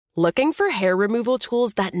Looking for hair removal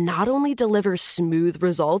tools that not only deliver smooth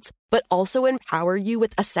results, but also empower you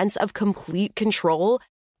with a sense of complete control?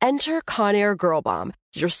 Enter Conair Girl Bomb,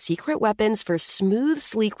 your secret weapons for smooth,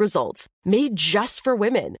 sleek results, made just for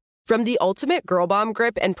women. From the ultimate Girl Bomb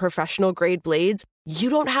grip and professional-grade blades, you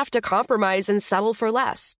don't have to compromise and settle for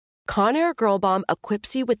less. Conair Girl Bomb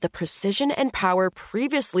equips you with the precision and power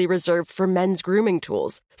previously reserved for men's grooming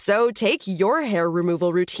tools. So take your hair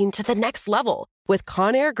removal routine to the next level with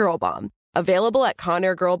Conair Girl Bomb. Available at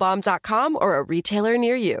ConairGirlBomb.com or a retailer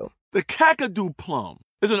near you. The Kakadu plum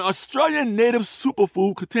is an Australian native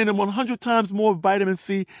superfood containing 100 times more vitamin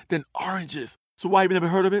C than oranges. So why have you never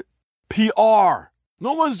heard of it? PR.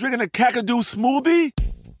 No one's drinking a Kakadu smoothie?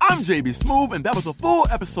 I'm JB Smoove, and that was a full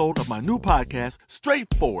episode of my new podcast,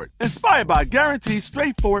 Straightforward, inspired by guaranteed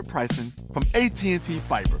straightforward pricing from AT&T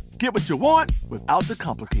Fiber. Get what you want without the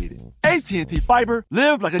complicated. AT&T Fiber,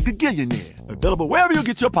 live like a gigillionaire. Available wherever you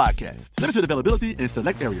get your podcasts. Limited availability in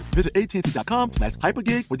select areas. Visit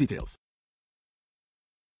AT&T.com/hypergig for details.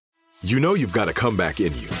 You know you've got a comeback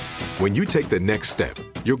in you. When you take the next step,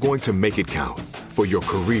 you're going to make it count. For your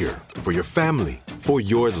career, for your family, for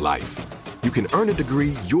your life. You can earn a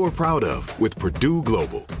degree you're proud of with Purdue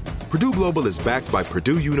Global. Purdue Global is backed by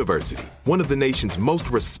Purdue University, one of the nation's most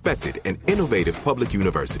respected and innovative public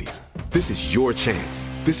universities. This is your chance.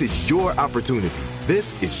 This is your opportunity.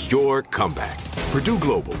 This is your comeback. Purdue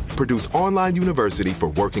Global, Purdue's online university for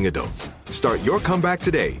working adults. Start your comeback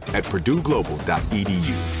today at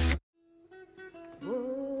purdueglobal.edu.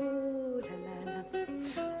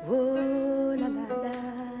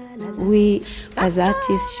 We, as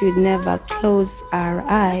artists, should never close our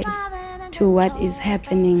eyes to what is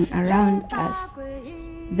happening around us.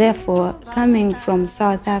 Therefore, coming from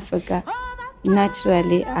South Africa,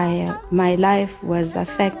 naturally, my life was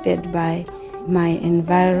affected by my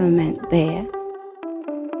environment there.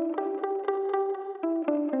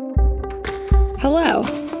 Hello,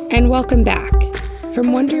 and welcome back.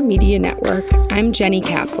 From Wonder Media Network, I'm Jenny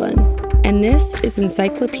Kaplan, and this is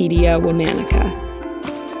Encyclopedia Womanica.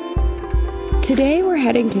 Today, we're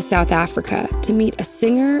heading to South Africa to meet a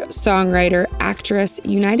singer, songwriter, actress,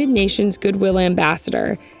 United Nations Goodwill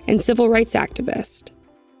Ambassador, and civil rights activist.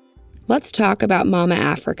 Let's talk about Mama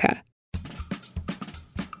Africa.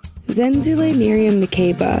 Zenzile Miriam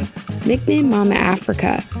Makeba, nicknamed Mama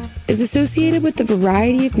Africa, is associated with a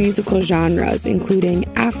variety of musical genres, including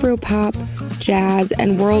Afro-pop, jazz,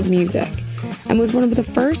 and world music, and was one of the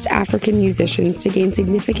first African musicians to gain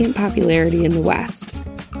significant popularity in the West.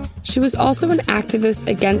 She was also an activist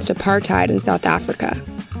against apartheid in South Africa.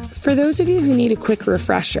 For those of you who need a quick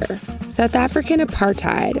refresher, South African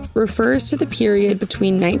apartheid refers to the period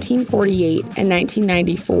between 1948 and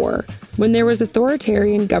 1994, when there was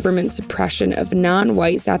authoritarian government suppression of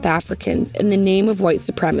non-white South Africans in the name of white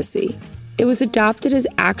supremacy. It was adopted as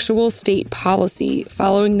actual state policy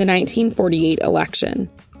following the 1948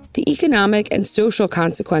 election. The economic and social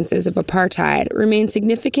consequences of apartheid remain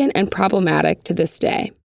significant and problematic to this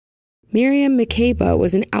day. Miriam Makeba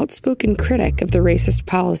was an outspoken critic of the racist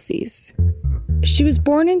policies. She was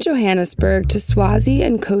born in Johannesburg to Swazi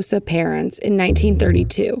and Xhosa parents in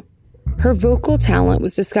 1932. Her vocal talent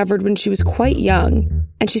was discovered when she was quite young,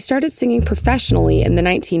 and she started singing professionally in the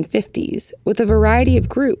 1950s with a variety of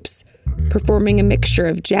groups, performing a mixture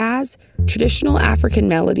of jazz, traditional African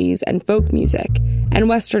melodies and folk music, and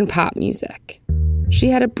Western pop music. She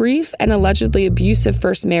had a brief and allegedly abusive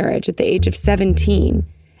first marriage at the age of 17,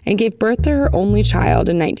 and gave birth to her only child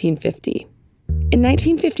in 1950. In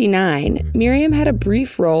 1959, Miriam had a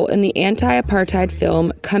brief role in the anti-apartheid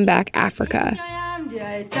film Come Back Africa,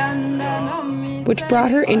 which brought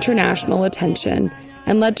her international attention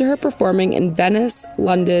and led to her performing in Venice,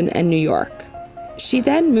 London, and New York. She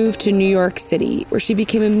then moved to New York City, where she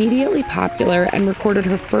became immediately popular and recorded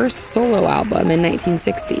her first solo album in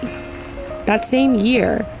 1960. That same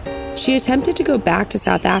year, she attempted to go back to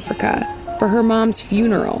South Africa for her mom's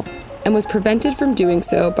funeral and was prevented from doing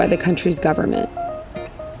so by the country's government.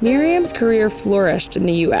 Miriam's career flourished in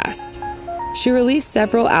the U.S. She released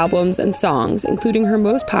several albums and songs, including her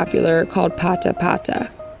most popular called Pata Pata.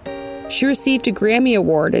 She received a Grammy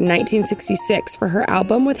Award in 1966 for her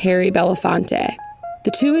album with Harry Belafonte.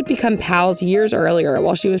 The two had become pals years earlier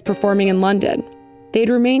while she was performing in London. They'd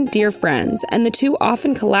remained dear friends, and the two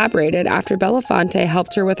often collaborated after Belafonte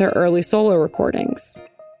helped her with her early solo recordings.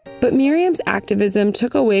 But Miriam's activism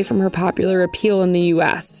took away from her popular appeal in the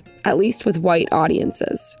U.S., at least with white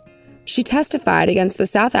audiences. She testified against the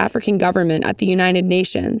South African government at the United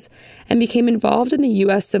Nations and became involved in the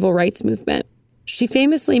U.S. civil rights movement. She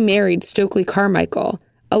famously married Stokely Carmichael,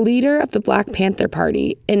 a leader of the Black Panther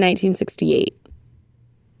Party, in 1968.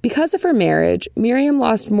 Because of her marriage, Miriam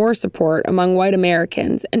lost more support among white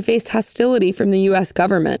Americans and faced hostility from the U.S.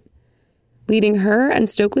 government, leading her and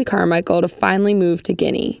Stokely Carmichael to finally move to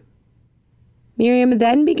Guinea. Miriam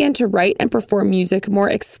then began to write and perform music more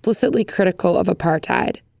explicitly critical of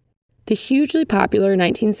apartheid. The hugely popular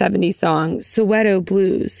 1970 song, Soweto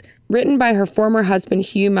Blues, written by her former husband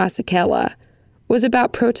Hugh Masekela, was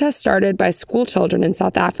about protests started by schoolchildren in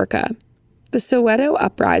South Africa. The Soweto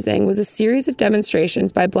Uprising was a series of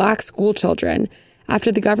demonstrations by Black schoolchildren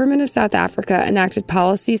after the government of South Africa enacted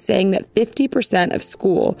policies saying that 50% of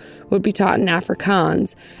school would be taught in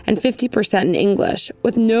Afrikaans and 50% in English,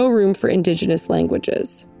 with no room for indigenous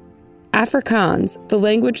languages. Afrikaans, the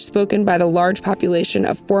language spoken by the large population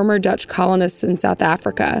of former Dutch colonists in South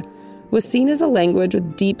Africa, was seen as a language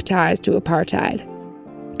with deep ties to apartheid.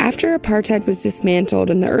 After apartheid was dismantled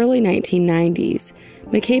in the early 1990s,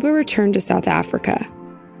 Makeba returned to South Africa.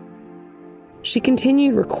 She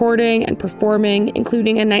continued recording and performing,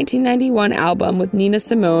 including a 1991 album with Nina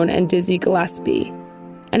Simone and Dizzy Gillespie,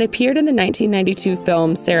 and appeared in the 1992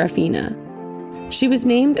 film Serafina. She was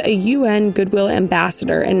named a UN Goodwill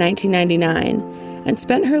Ambassador in 1999 and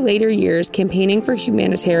spent her later years campaigning for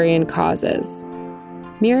humanitarian causes.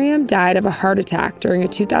 Miriam died of a heart attack during a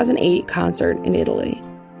 2008 concert in Italy.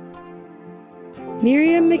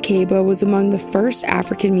 Miriam Makeba was among the first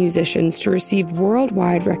African musicians to receive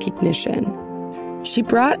worldwide recognition. She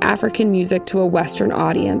brought African music to a Western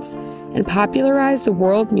audience and popularized the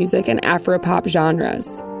world music and Afro-pop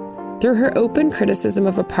genres. Through her open criticism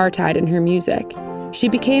of apartheid in her music, she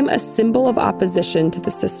became a symbol of opposition to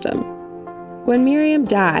the system. When Miriam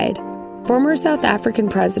died, former South African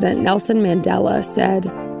President Nelson Mandela said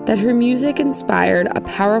that her music inspired a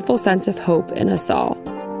powerful sense of hope in us all.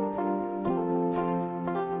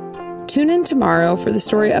 Tune in tomorrow for the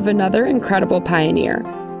story of another incredible pioneer.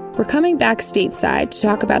 We're coming back stateside to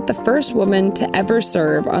talk about the first woman to ever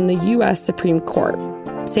serve on the U.S. Supreme Court,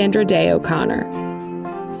 Sandra Day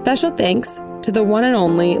O'Connor. Special thanks to the one and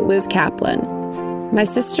only Liz Kaplan, my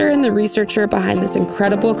sister and the researcher behind this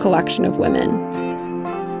incredible collection of women.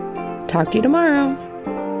 Talk to you tomorrow.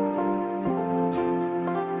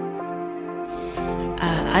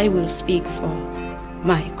 I will speak for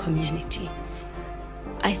my community.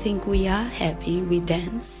 I think we are happy, we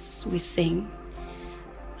dance, we sing,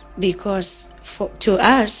 because to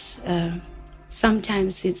us,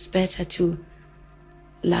 sometimes it's better to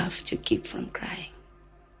laugh to keep from crying.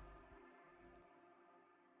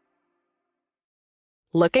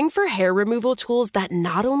 Looking for hair removal tools that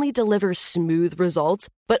not only deliver smooth results,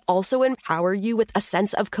 but also empower you with a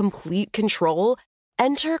sense of complete control?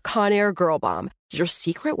 Enter Conair Girl Bomb, your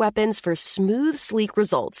secret weapons for smooth, sleek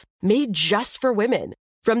results, made just for women.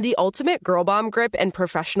 From the ultimate Girl Bomb grip and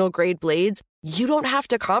professional-grade blades, you don't have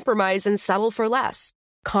to compromise and settle for less.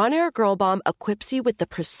 Conair Girl Bomb equips you with the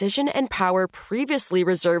precision and power previously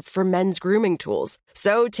reserved for men's grooming tools.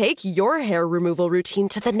 So take your hair removal routine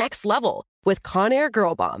to the next level with Conair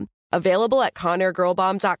Girl Bomb. Available at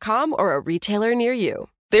ConairGirlBomb.com or a retailer near you.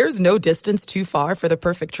 There's no distance too far for the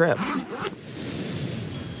perfect trip.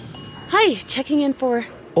 Hi, checking in for...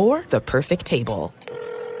 Or the perfect table.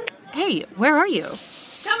 Hey, where are you?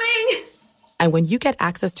 Coming! And when you get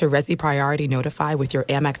access to Resi Priority Notify with your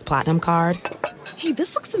Amex Platinum card... Hey,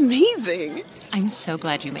 this looks amazing. I'm so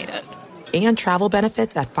glad you made it. And travel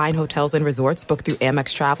benefits at fine hotels and resorts booked through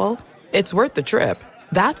Amex Travel, it's worth the trip.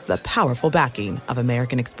 That's the powerful backing of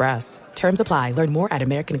American Express. Terms apply. Learn more at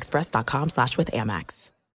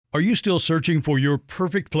americanexpress.com/withAmex. Are you still searching for your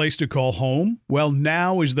perfect place to call home? Well,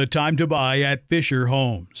 now is the time to buy at Fisher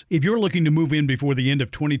Homes. If you're looking to move in before the end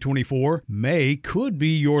of 2024, May could be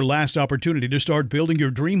your last opportunity to start building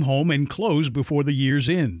your dream home and close before the year's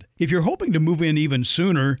end. If you're hoping to move in even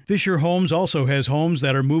sooner, Fisher Homes also has homes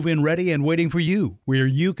that are move-in ready and waiting for you, where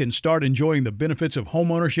you can start enjoying the benefits of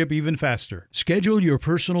homeownership even faster. Schedule your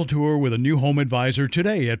personal tour with a new home advisor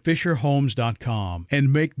today at FisherHomes.com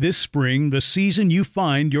and make this spring the season you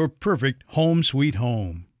find your perfect home sweet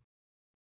home.